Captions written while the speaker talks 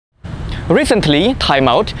Recently, Time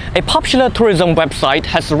Out, a popular tourism website,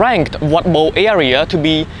 has ranked Wat Bo area to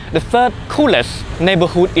be the third coolest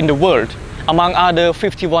neighborhood in the world, among other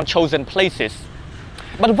 51 chosen places.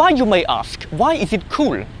 But why, you may ask, why is it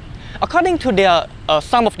cool? According to their,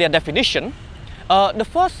 some of their definition, the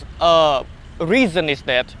first reason is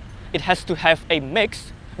that it has to have a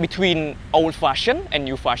mix between old fashion and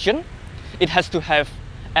new fashion. It has to have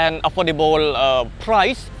an affordable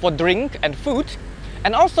price for drink and food.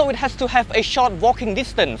 And also it has to have a short walking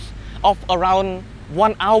distance of around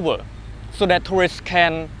 1 hour so that tourists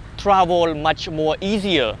can travel much more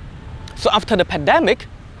easier. So after the pandemic,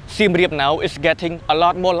 Siem Reap now is getting a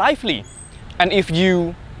lot more lively. And if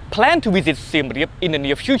you plan to visit Siem Reap in the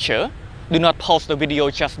near future, do not pause the video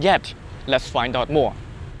just yet. Let's find out more.